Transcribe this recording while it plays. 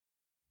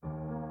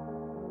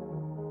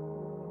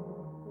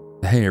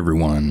Hey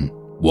everyone,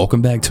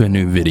 welcome back to a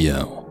new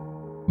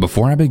video.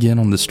 Before I begin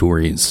on the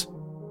stories,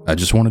 I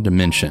just wanted to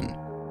mention,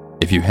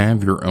 if you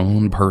have your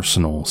own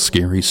personal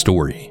scary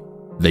story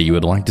that you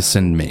would like to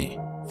send me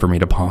for me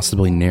to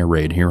possibly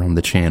narrate here on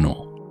the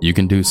channel, you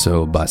can do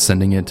so by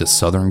sending it to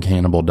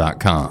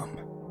southerncannibal.com.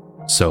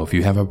 So if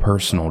you have a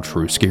personal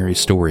true scary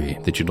story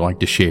that you'd like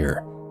to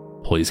share,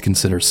 please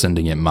consider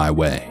sending it my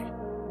way.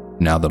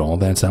 Now that all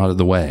that's out of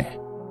the way,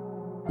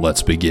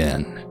 let's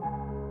begin.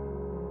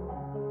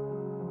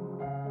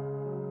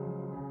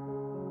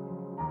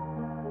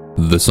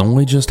 This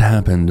only just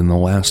happened in the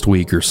last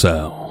week or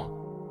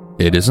so.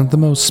 It isn't the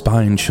most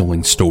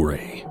spine-chilling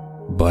story,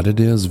 but it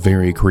is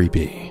very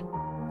creepy.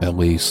 At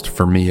least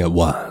for me it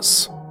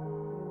was.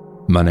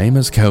 My name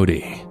is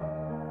Cody.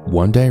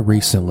 One day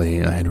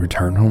recently I had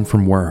returned home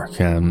from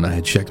work and I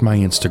had checked my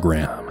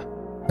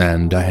Instagram,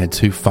 and I had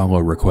 2 follow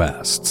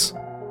requests.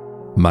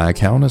 My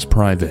account is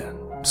private,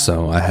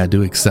 so I had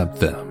to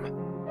accept them.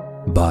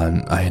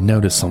 But I had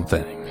noticed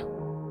something.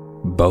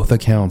 Both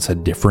accounts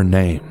had different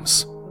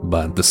names,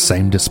 but the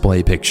same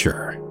display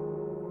picture.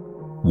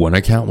 One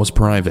account was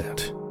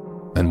private,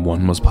 and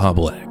one was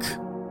public.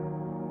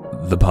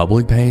 The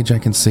public page I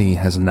can see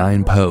has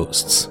 9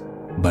 posts,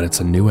 but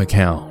it's a new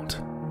account,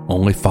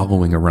 only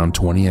following around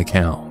 20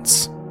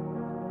 accounts.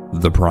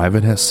 The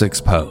private has 6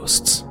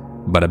 posts,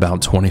 but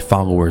about 20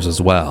 followers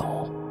as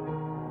well.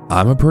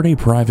 I'm a pretty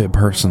private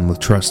person with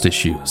trust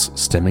issues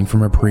stemming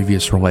from a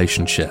previous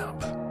relationship,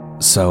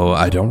 so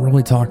I don't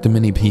really talk to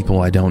many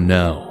people I don't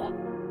know.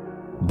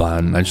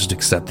 But I just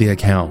accept the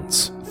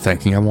accounts,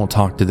 thinking I won't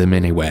talk to them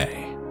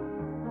anyway.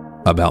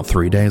 About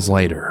 3 days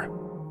later,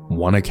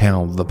 one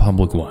account, the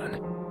public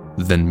one,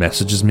 then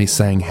messages me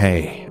saying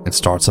hey and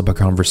starts up a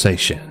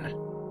conversation.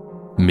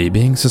 Me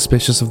being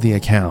suspicious of the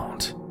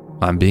account,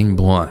 I'm being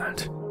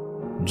blunt,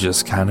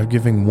 just kind of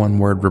giving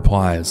one-word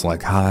replies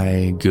like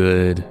hi,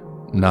 good,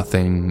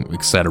 nothing,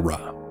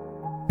 etc.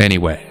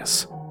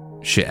 Anyways,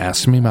 she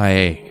asked me my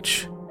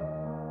age.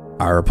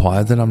 I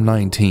replied that I'm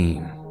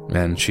 19.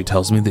 And she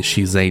tells me that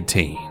she's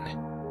 18.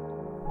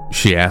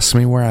 She asks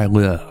me where I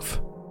live.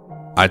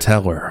 I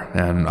tell her,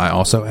 and I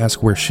also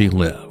ask where she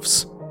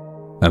lives.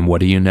 And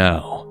what do you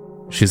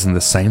know? She's in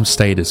the same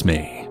state as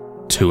me,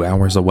 2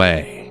 hours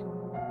away.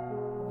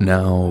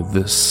 Now,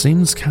 this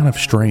seems kind of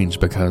strange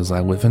because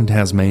I live in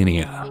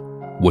Tasmania,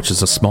 which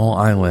is a small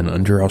island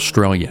under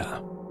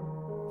Australia.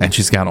 And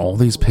she's got all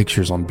these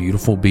pictures on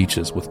beautiful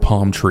beaches with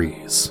palm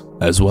trees,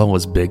 as well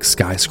as big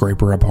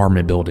skyscraper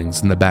apartment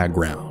buildings in the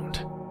background.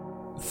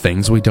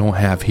 Things we don't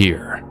have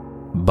here.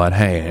 But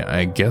hey,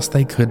 I guess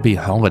they could be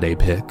holiday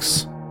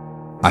pics.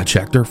 I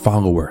checked her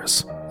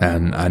followers,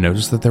 and I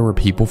noticed that there were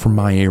people from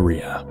my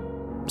area.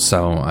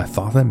 So I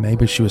thought that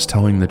maybe she was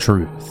telling the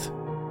truth.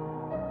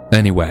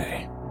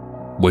 Anyway,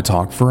 we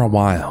talked for a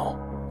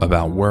while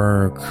about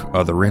work,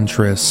 other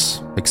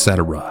interests,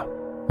 etc.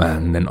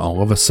 And then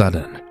all of a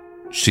sudden,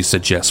 she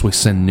suggests we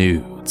send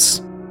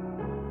nudes.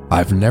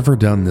 I've never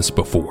done this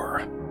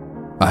before.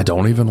 I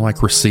don't even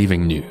like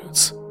receiving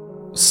nudes.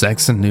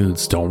 Sex and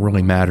nudes don't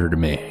really matter to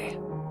me,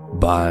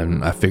 but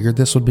I figured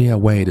this would be a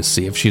way to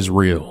see if she's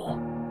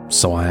real,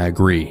 so I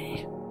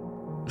agree.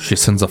 She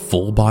sends a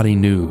full body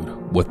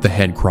nude with the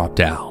head cropped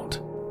out,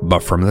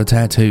 but from the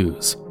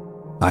tattoos,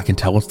 I can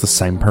tell it's the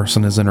same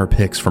person as in her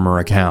pics from her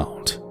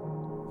account.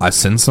 I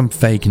send some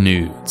fake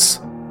nudes,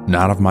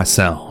 not of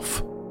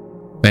myself.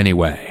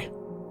 Anyway,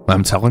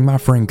 I'm telling my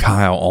friend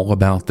Kyle all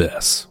about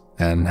this,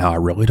 and how I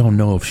really don't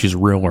know if she's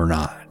real or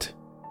not.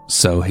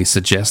 So he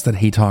suggests that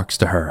he talks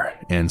to her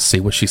and see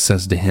what she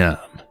says to him.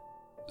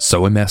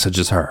 So he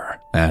messages her,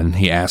 and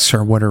he asks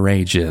her what her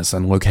age is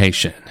and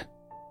location.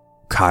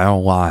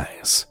 Kyle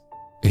lies.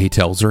 He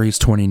tells her he's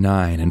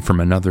 29 and from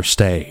another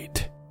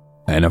state.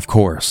 And of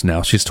course,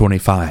 now she's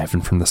 25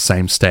 and from the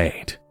same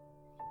state.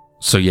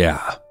 So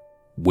yeah,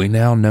 we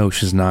now know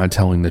she's not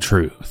telling the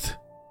truth.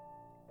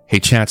 He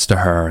chats to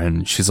her,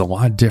 and she's a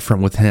lot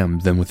different with him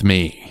than with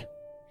me.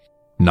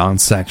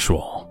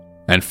 Non-sexual.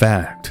 In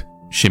fact,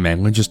 she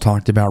mainly just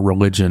talked about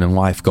religion and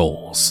life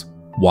goals,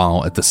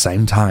 while at the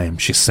same time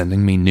she's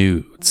sending me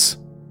nudes.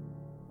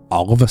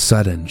 All of a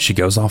sudden, she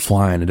goes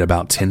offline at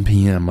about 10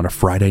 p.m. on a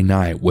Friday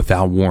night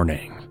without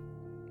warning.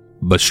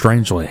 But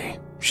strangely,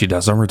 she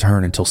doesn't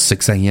return until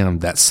 6 a.m.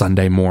 that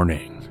Sunday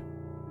morning.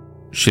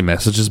 She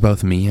messages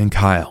both me and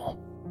Kyle,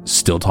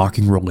 still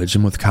talking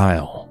religion with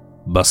Kyle,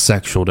 but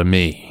sexual to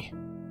me.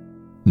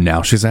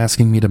 Now she's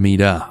asking me to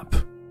meet up.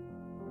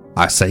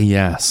 I say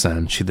yes,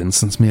 and she then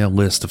sends me a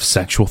list of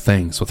sexual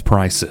things with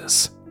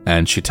prices,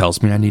 and she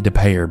tells me I need to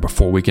pay her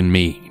before we can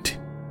meet.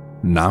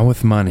 Not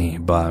with money,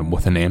 but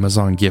with an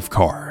Amazon gift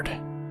card.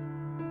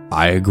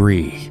 I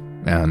agree,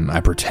 and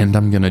I pretend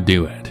I'm gonna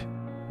do it,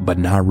 but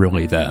not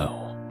really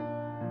though.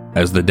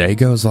 As the day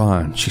goes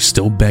on, she's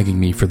still begging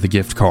me for the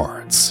gift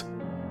cards.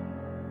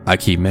 I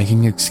keep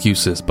making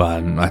excuses,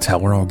 but I tell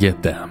her I'll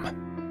get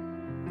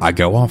them. I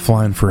go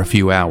offline for a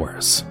few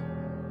hours.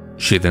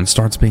 She then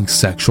starts being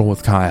sexual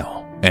with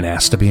Kyle and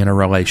asks to be in a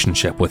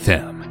relationship with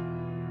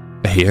him.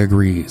 He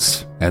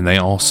agrees, and they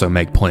also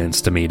make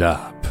plans to meet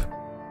up.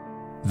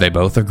 They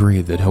both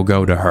agree that he'll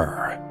go to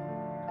her.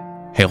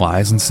 He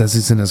lies and says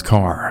he's in his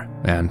car,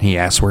 and he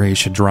asks where he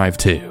should drive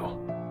to.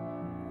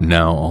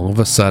 Now, all of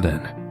a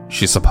sudden,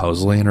 she's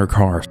supposedly in her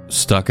car,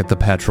 stuck at the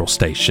petrol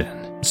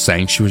station,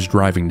 saying she was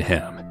driving to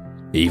him,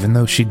 even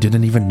though she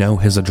didn't even know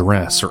his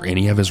address or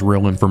any of his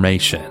real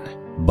information.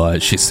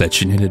 But she said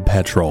she needed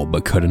petrol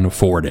but couldn't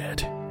afford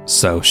it,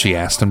 so she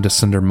asked him to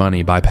send her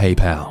money by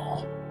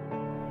PayPal.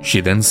 She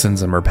then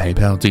sends him her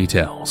PayPal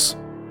details,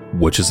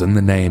 which is in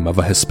the name of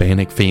a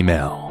Hispanic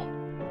female.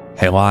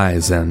 He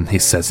lies and he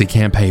says he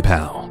can't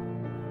PayPal,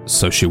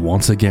 so she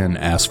once again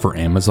asks for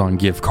Amazon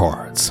gift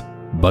cards,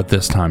 but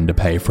this time to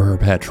pay for her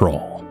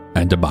petrol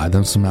and to buy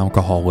them some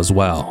alcohol as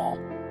well.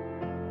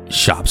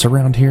 Shops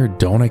around here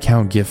don't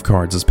account gift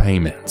cards as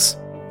payments,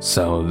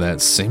 so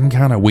that seemed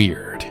kinda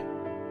weird.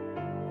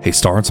 He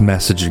starts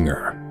messaging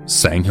her,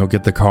 saying he'll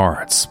get the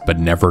cards, but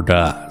never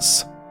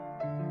does.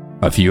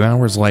 A few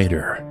hours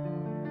later,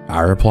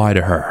 I reply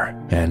to her,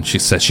 and she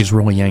says she's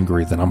really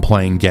angry that I'm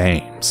playing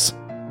games.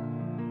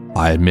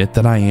 I admit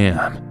that I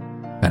am,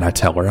 and I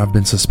tell her I've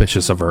been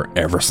suspicious of her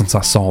ever since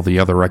I saw the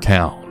other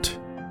account.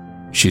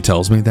 She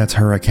tells me that's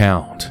her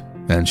account,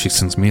 and she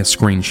sends me a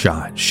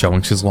screenshot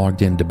showing she's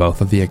logged into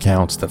both of the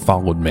accounts that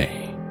followed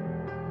me.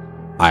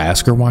 I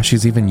ask her why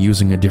she's even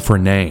using a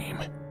different name.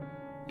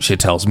 She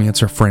tells me it's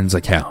her friend's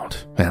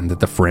account, and that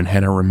the friend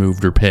hadn't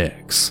removed her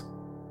pics.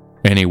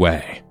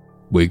 Anyway,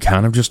 we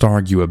kind of just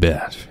argue a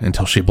bit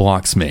until she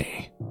blocks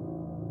me.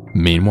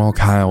 Meanwhile,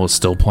 Kyle is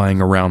still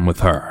playing around with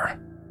her.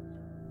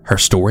 Her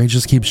story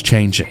just keeps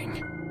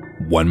changing.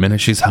 One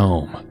minute she's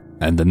home,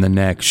 and then the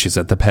next she's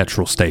at the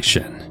petrol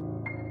station.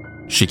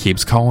 She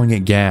keeps calling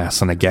it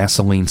gas and a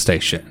gasoline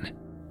station,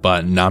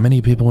 but not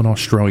many people in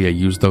Australia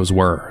use those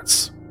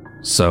words,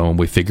 so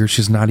we figure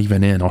she's not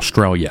even in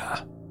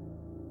Australia.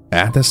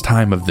 At this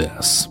time of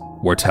this,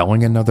 we're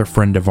telling another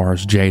friend of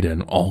ours,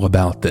 Jaden, all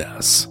about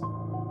this.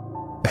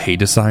 He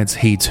decides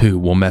he too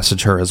will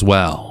message her as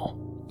well,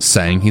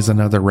 saying he's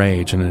another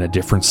age and in a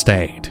different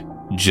state,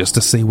 just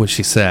to see what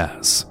she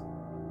says.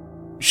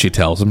 She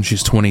tells him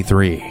she's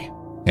 23,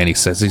 and he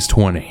says he's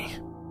 20.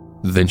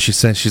 Then she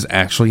says she's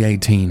actually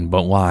 18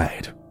 but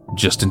lied,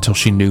 just until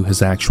she knew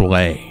his actual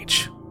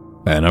age.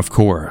 And of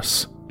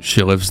course,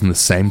 she lives in the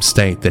same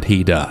state that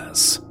he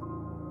does.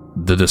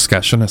 The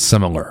discussion is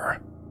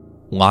similar.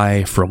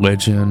 Life,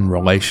 religion,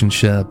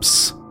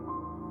 relationships.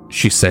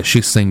 She says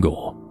she's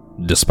single,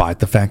 despite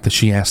the fact that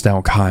she asked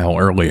out Kyle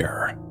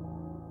earlier.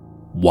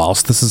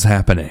 Whilst this is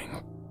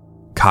happening,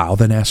 Kyle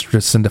then asks her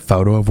to send a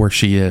photo of where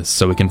she is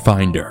so he can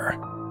find her.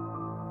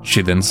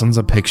 She then sends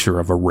a picture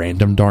of a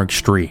random dark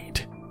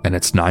street, and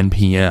it's 9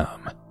 p.m.,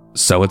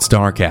 so it's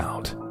dark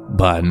out,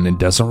 but it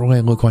doesn't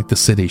really look like the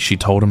city she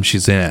told him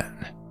she's in.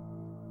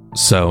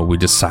 So we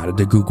decided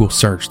to Google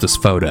search this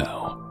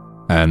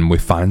photo, and we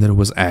find that it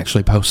was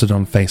actually posted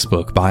on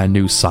Facebook by a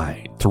news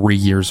site 3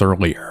 years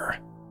earlier.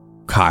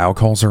 Kyle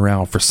calls her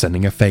out for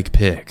sending a fake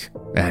pic,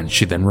 and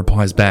she then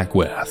replies back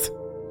with,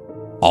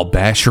 "I'll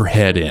bash your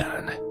head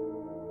in."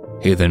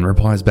 He then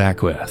replies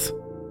back with,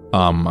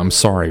 I'm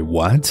sorry,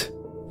 what?"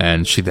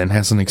 And she then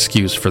has an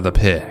excuse for the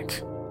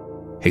pic.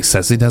 He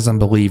says he doesn't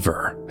believe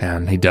her,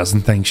 and he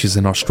doesn't think she's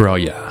in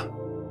Australia.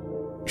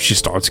 She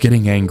starts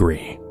getting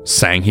angry,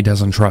 saying he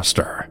doesn't trust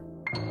her.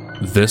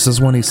 This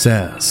is when he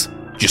says,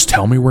 "Just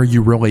tell me where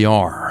you really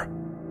are."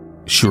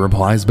 She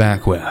replies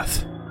back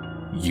with,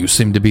 "You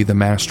seem to be the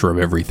master of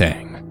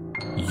everything.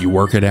 You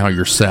work it out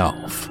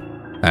yourself."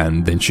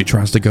 And then she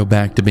tries to go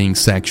back to being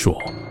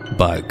sexual,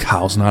 but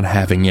Kyle's not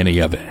having any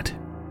of it.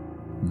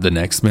 The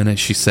next minute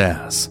she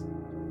says,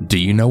 "Do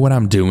you know what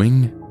I'm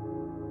doing?"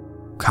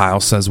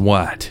 Kyle says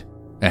what,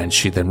 and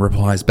she then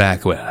replies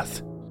back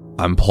with,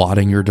 "I'm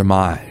plotting your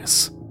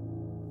demise."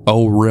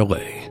 "Oh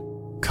really?"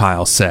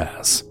 Kyle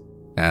says.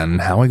 "And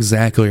how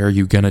exactly are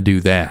you gonna do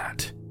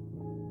that?"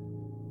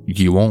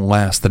 "You won't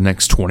last the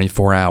next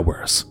 24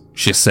 hours,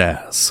 she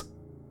says.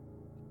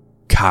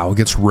 Kyle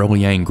gets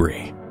really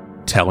angry,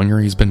 telling her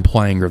he's been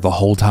playing her the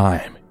whole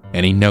time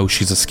and he knows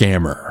she's a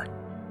scammer.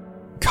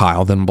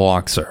 Kyle then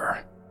blocks her.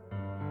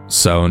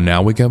 So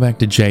now we go back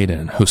to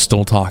Jaden, who's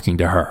still talking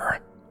to her.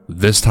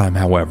 This time,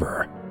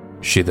 however,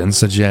 she then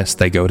suggests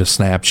they go to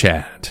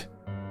Snapchat.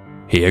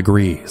 He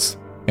agrees,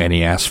 and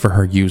he asks for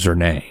her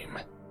username.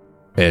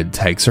 It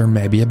takes her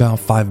maybe about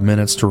 5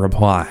 minutes to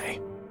reply,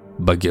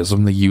 but gives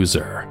him the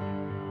user.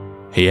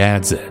 He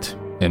adds it,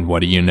 and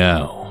what do you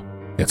know?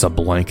 It's a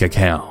blank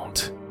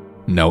account.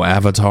 No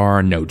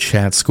avatar, no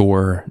chat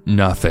score,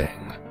 nothing.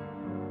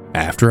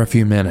 After a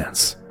few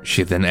minutes,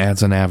 she then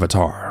adds an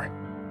avatar.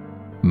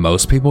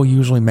 Most people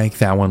usually make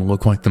that one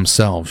look like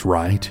themselves,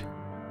 right?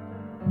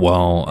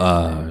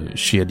 Well,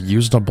 she had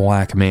used a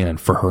black man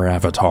for her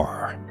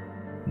avatar.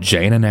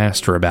 Jaden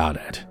asked her about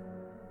it.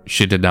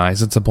 She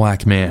denies it's a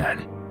black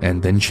man,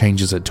 and then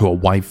changes it to a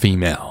white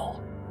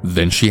female.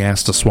 Then she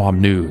asks to swap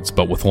nudes,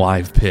 but with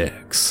live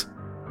pics.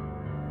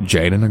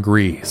 Jaden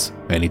agrees,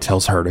 and he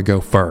tells her to go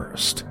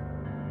first.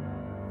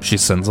 She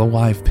sends a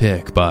live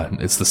pic, but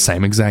it's the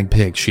same exact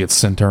pic she had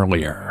sent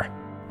earlier,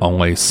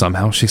 only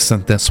somehow she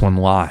sent this one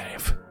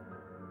live.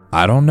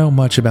 I don't know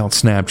much about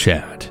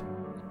Snapchat,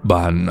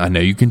 but I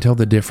know you can tell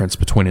the difference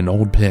between an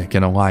old pic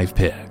and a live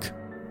pic,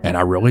 and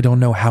I really don't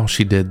know how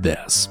she did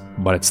this,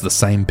 but it's the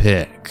same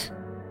pic.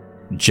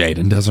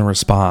 Jaden doesn't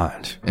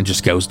respond and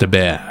just goes to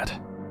bed.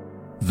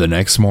 The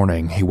next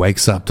morning, he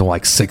wakes up to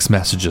like 6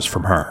 messages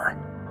from her,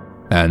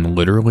 and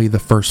literally the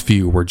first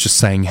few were just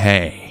saying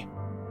hey,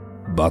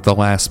 but the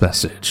last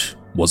message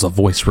was a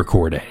voice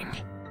recording.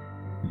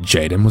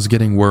 Jaden was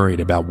getting worried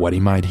about what he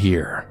might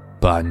hear,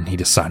 but he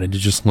decided to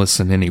just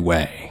listen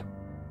anyway.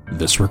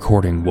 This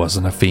recording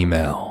wasn't a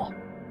female.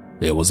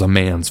 It was a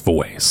man's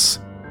voice.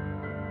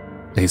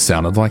 He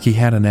sounded like he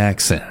had an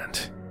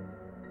accent.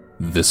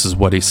 This is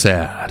what he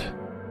said.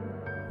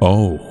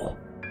 "Oh,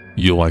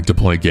 you like to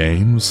play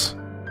games?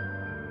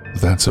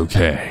 That's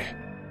okay.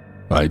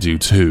 I do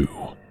too."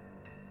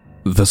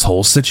 This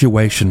whole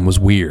situation was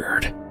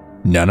weird.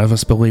 None of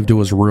us believed it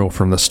was real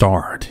from the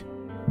start,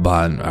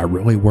 but I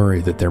really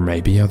worry that there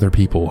may be other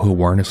people who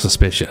weren't as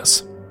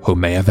suspicious, who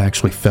may have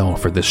actually fell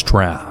for this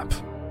trap.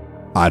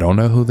 I don't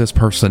know who this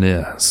person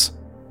is.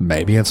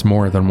 Maybe it's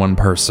more than one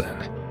person.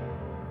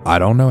 I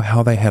don't know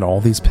how they had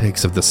all these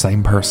pics of the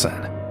same person,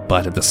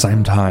 but at the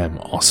same time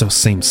also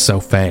seems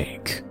so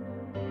fake.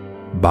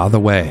 By the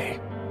way,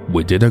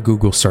 we did a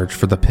Google search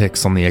for the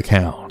pics on the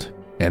account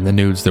and the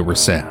nudes that were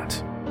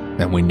sent,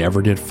 and we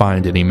never did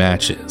find any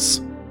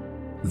matches.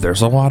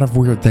 There's a lot of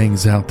weird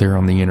things out there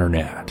on the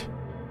internet.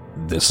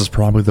 This is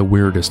probably the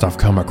weirdest I've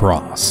come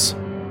across.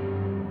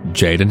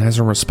 Jaden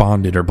hasn't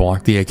responded or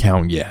blocked the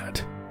account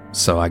yet,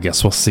 so I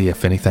guess we'll see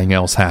if anything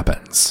else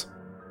happens.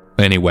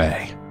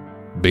 Anyway,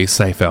 be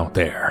safe out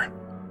there.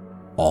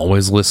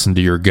 Always listen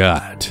to your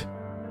gut.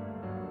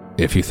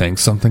 If you think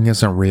something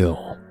isn't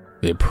real,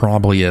 it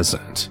probably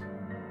isn't.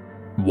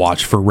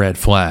 Watch for red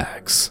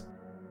flags.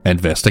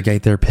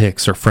 Investigate their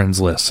pics or friends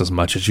lists as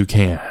much as you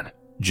can,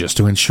 just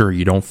to ensure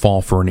you don't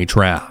fall for any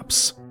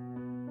traps.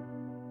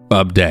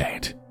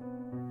 Update.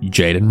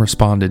 Jaden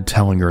responded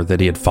telling her that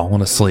he had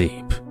fallen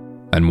asleep,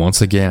 and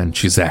once again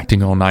she's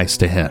acting all nice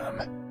to him.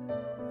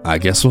 I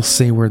guess we'll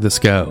see where this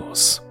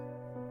goes.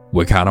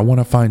 We kinda want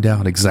to find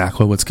out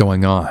exactly what's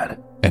going on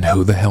and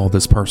who the hell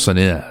this person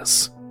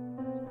is.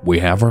 We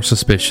have our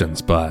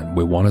suspicions, but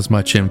we want as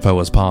much info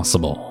as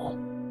possible.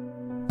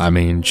 I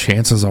mean,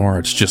 chances are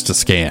it's just a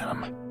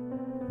scam,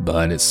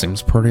 but it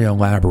seems pretty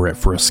elaborate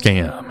for a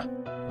scam.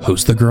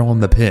 Who's the girl in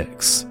the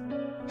pics?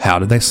 How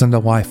did they send a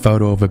live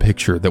photo of a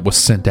picture that was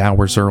sent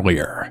hours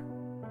earlier?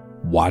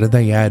 Why did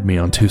they add me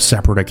on 2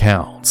 separate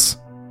accounts?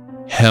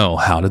 Hell,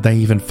 how did they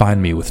even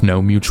find me with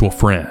no mutual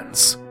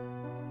friends?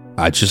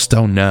 I just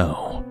don't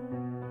know.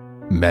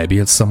 Maybe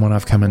it's someone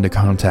I've come into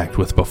contact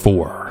with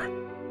before.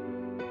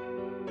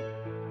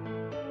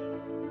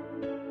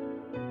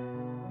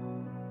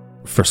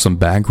 For some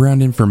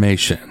background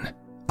information,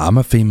 I'm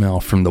a female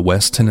from the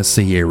West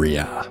Tennessee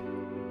area.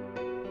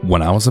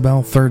 When I was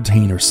about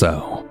 13 or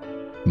so,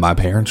 my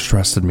parents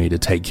trusted me to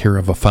take care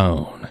of a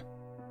phone.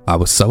 I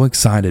was so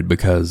excited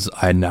because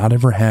I had not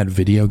ever had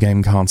video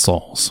game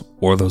consoles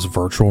or those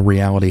virtual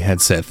reality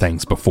headset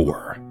things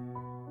before.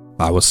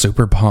 I was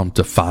super pumped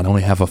to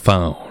finally have a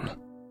phone.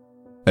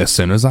 As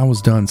soon as I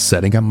was done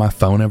setting up my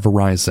phone at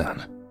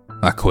Verizon,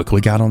 I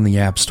quickly got on the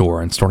App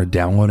Store and started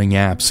downloading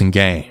apps and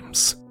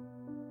games.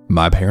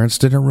 My parents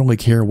didn't really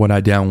care what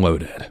I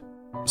downloaded,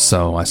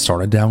 so I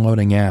started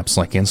downloading apps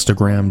like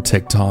Instagram,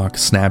 TikTok,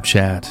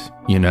 Snapchat,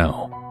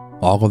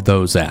 all of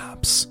those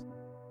apps.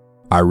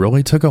 I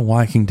really took a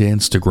liking to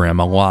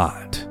Instagram a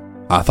lot.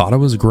 I thought it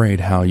was great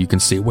how you can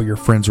see what your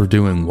friends are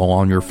doing while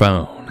on your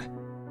phone.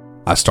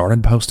 I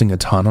started posting a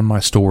ton on my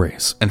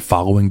stories and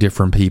following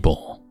different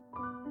people.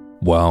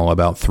 Well,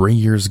 about 3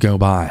 years go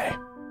by,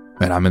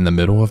 and I'm in the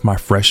middle of my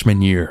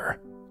freshman year,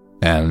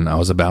 and I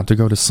was about to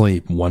go to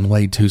sleep one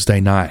late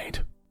Tuesday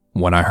night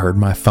when I heard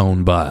my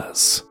phone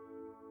buzz.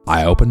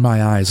 I opened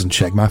my eyes and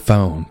checked my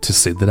phone to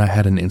see that I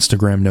had an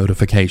Instagram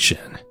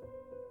notification.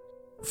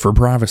 For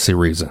privacy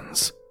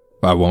reasons,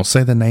 I won't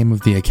say the name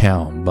of the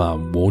account, but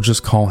we'll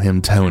just call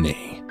him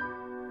Tony.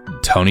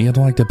 Tony had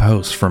liked a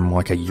post from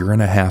like a year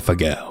and a half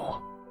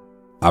ago.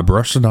 I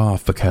brushed it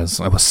off because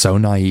I was so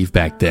naive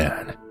back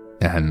then,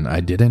 and I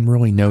didn't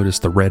really notice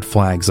the red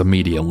flags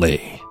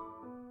immediately.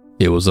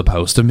 It was a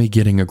post of me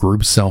getting a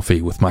group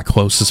selfie with my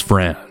closest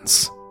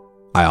friends.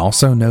 I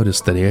also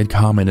noticed that he had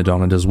commented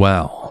on it as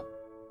well.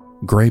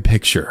 "Great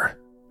picture.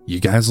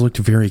 You guys looked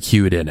very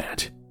cute in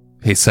it,"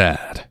 he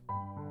said.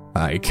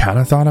 I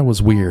kinda thought it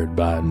was weird,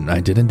 but I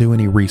didn't do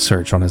any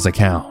research on his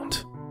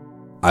account.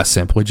 I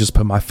simply just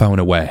put my phone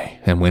away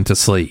and went to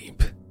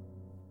sleep.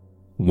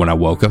 When I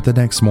woke up the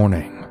next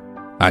morning,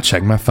 I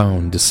checked my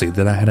phone to see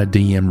that I had a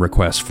DM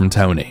request from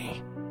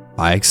Tony.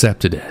 I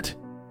accepted it,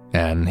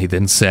 and he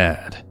then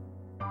said,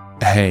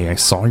 "Hey, I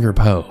saw your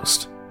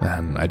post,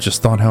 and I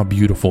just thought how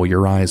beautiful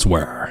your eyes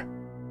were."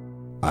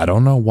 I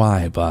don't know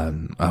why, but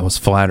I was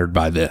flattered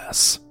by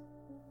this.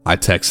 I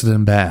texted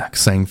him back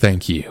saying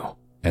thank you,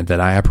 and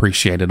that I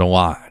appreciate it a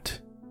lot.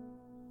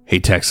 He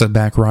texted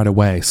back right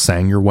away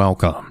saying you're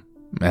welcome,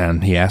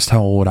 and he asked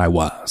how old I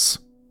was,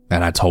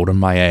 and I told him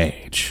my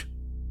age.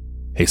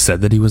 He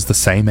said that he was the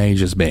same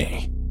age as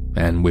me,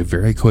 and we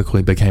very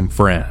quickly became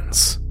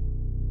friends.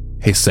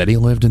 He said he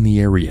lived in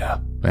the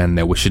area and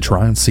that we should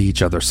try and see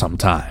each other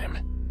sometime.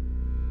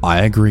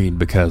 I agreed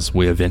because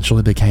we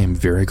eventually became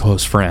very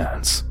close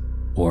friends,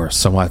 or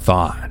so I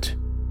thought,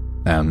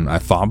 and I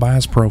thought by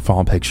his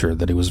profile picture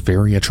that he was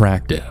very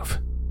attractive.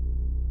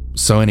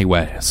 So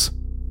anyways,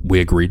 we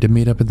agreed to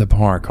meet up at the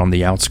park on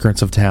the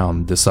outskirts of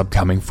town this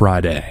upcoming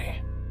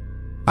Friday.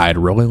 I had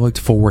really looked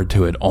forward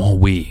to it all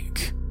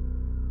week.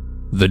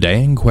 The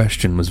day in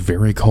question was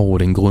very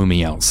cold and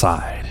gloomy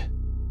outside.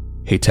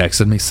 He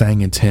texted me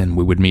saying at 10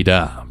 we would meet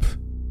up.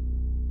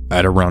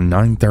 At around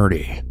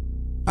 9:30,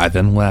 I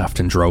then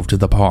left and drove to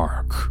the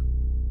park.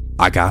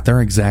 I got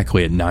there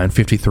exactly at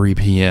 9:53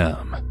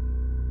 p.m.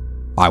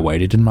 I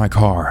waited in my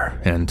car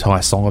until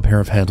I saw a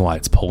pair of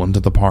headlights pull into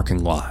the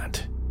parking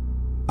lot.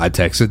 I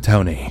texted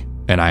Tony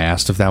and I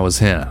asked if that was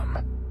him.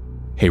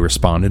 He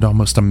responded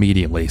almost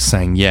immediately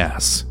saying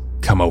yes,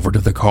 come over to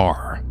the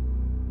car.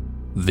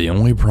 The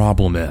only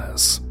problem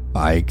is,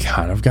 I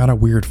kind of got a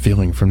weird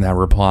feeling from that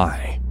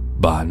reply,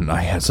 but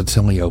I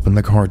hesitantly opened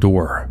the car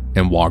door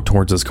and walked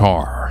towards his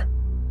car.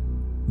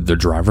 The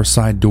driver's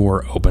side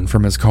door opened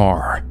from his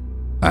car,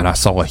 and I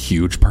saw a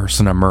huge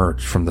person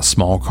emerge from the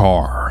small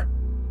car.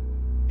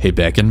 He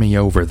beckoned me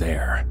over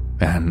there,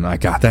 and I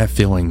got that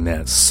feeling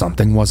that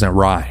something wasn't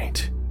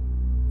right.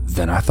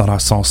 Then I thought I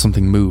saw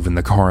something move in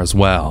the car as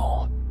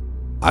well.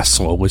 I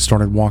slowly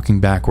started walking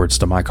backwards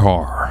to my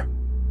car.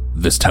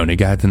 This Tony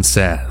guy then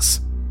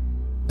says,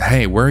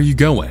 "Hey, where are you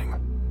going?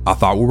 I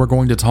thought we were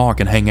going to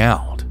talk and hang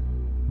out."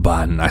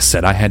 But I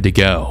said I had to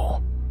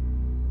go.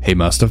 He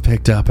must have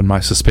picked up on my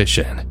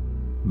suspicion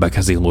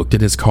because he looked at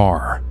his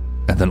car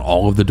and then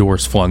all of the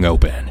doors flung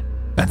open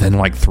and then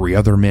like 3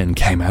 other men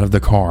came out of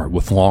the car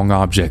with long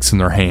objects in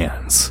their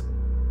hands.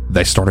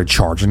 They started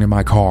charging in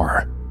my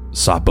car,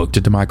 so I booked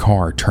into my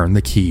car, turned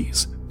the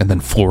keys, and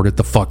then floored it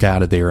the fuck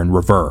out of there in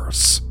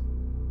reverse.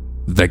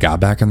 They got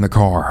back in the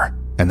car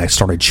and they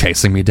started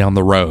chasing me down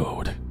the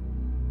road.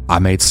 I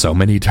made so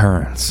many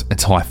turns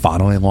until I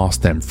finally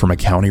lost them from a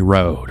county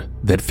road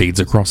that feeds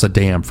across a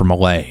dam from a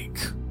lake.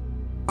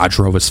 I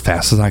drove as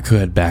fast as I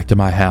could back to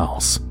my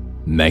house,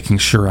 making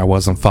sure I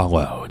wasn't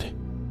followed.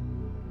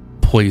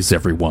 Please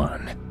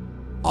everyone,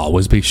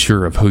 always be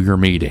sure of who you're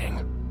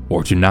meeting,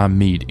 or do not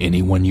meet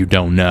anyone you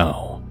don't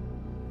know.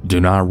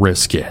 Do not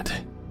risk it.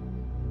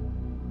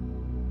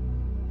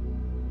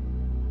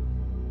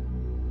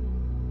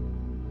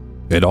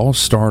 It all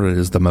started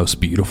as the most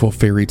beautiful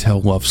fairy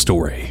tale love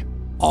story,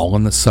 all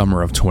in the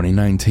summer of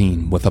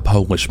 2019 with a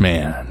Polish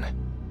man.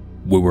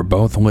 We were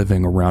both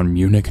living around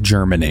Munich,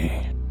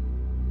 Germany.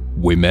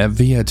 We met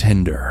via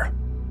Tinder.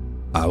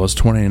 I was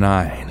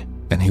 29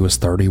 and he was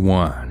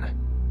 31.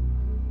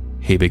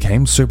 He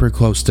became super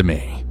close to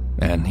me,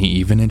 and he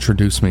even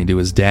introduced me to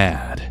his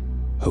dad,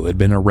 who had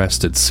been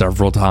arrested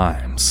several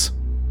times.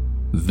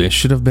 This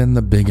should have been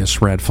the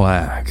biggest red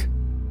flag.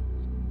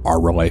 Our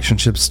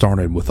relationship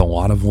started with a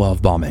lot of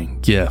love bombing,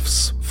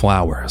 gifts,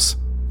 flowers,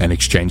 and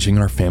exchanging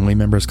our family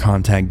members'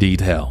 contact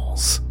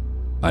details.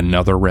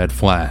 Another red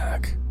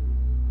flag.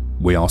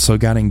 We also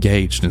got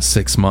engaged in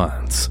 6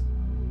 months.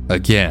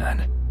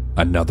 Again,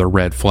 another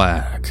red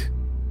flag.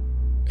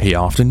 He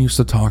often used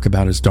to talk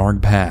about his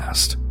dark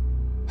past,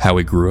 how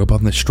he grew up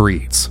on the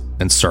streets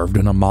and served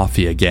in a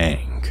mafia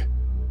gang.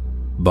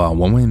 But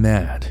when we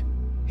met,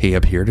 he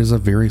appeared as a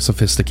very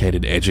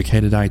sophisticated,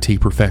 educated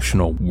IT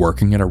professional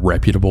working at a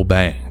reputable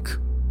bank.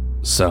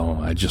 So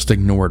I just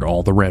ignored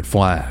all the red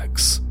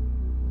flags.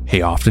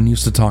 He often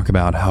used to talk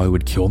about how he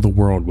would kill the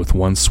world with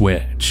one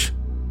switch,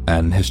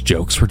 and his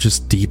jokes were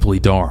just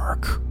deeply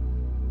dark.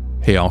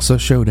 He also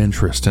showed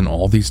interest in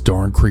all these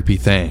darn creepy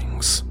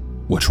things,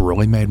 which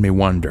really made me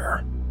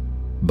wonder.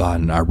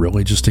 But I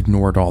really just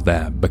ignored all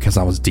that because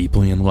I was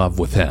deeply in love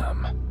with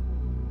him.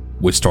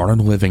 We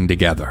started living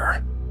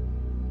together.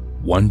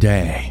 One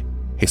day,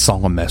 he saw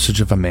a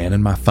message of a man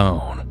in my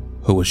phone,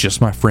 who was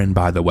just my friend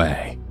by the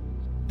way,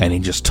 and he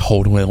just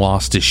totally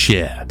lost his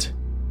shit.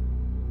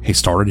 He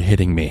started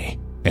hitting me,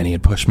 and he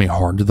had pushed me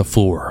hard to the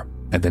floor,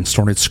 and then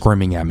started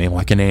screaming at me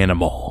like an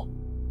animal.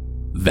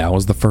 That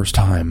was the first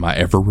time I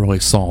ever really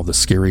saw the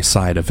scary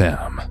side of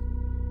him.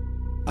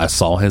 I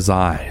saw his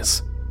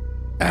eyes.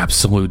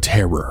 Absolute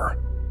terror.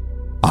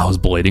 I was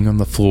bleeding on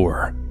the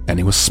floor, and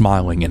he was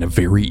smiling in a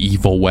very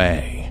evil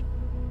way.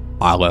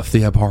 I left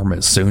the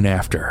apartment soon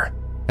after,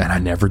 and I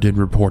never did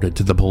report it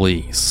to the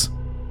police.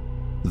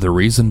 The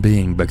reason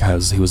being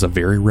because he was a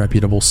very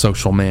reputable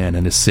social man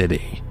in his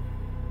city.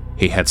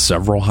 He had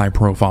several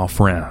high-profile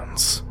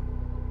friends.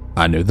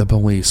 I knew the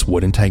police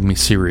wouldn't take me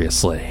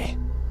seriously.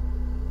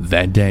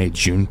 That day,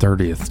 June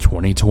 30th,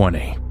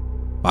 2020,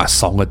 I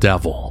saw a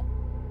devil,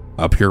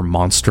 a pure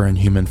monster in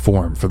human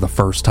form for the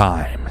first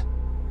time.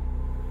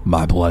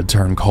 My blood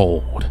turned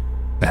cold,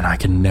 and I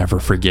can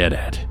never forget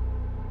it.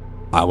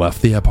 I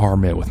left the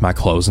apartment with my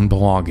clothes and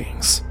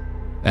belongings,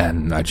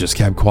 and I just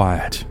kept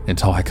quiet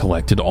until I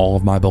collected all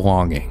of my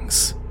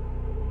belongings.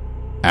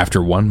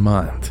 After 1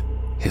 month,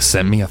 he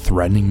sent me a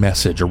threatening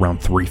message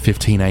around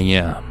 3:15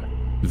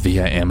 a.m.,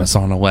 via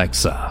Amazon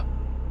Alexa.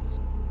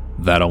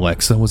 That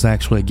Alexa was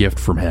actually a gift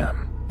from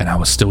him, and I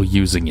was still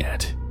using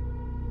it.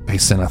 He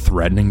sent a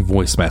threatening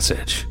voice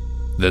message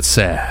that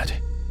said,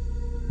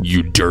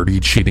 "You dirty,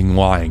 cheating,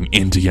 lying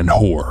Indian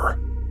whore.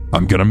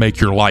 I'm gonna make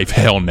your life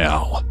hell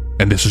now,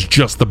 and this is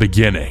just the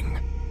beginning."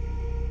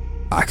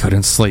 I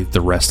couldn't sleep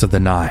the rest of the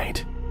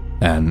night,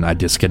 and I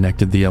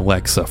disconnected the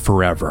Alexa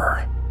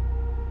forever.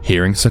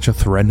 Hearing such a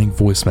threatening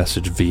voice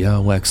message via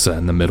Alexa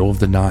in the middle of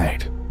the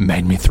night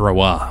made me throw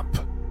up.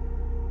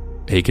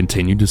 He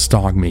continued to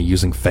stalk me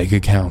using fake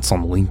accounts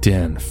on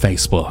LinkedIn,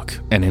 Facebook,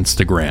 and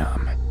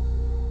Instagram.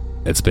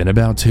 It's been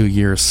about 2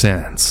 years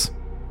since,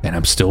 and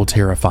I'm still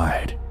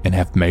terrified and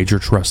have major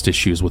trust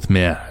issues with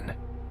men.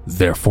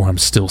 Therefore, I'm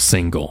still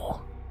single.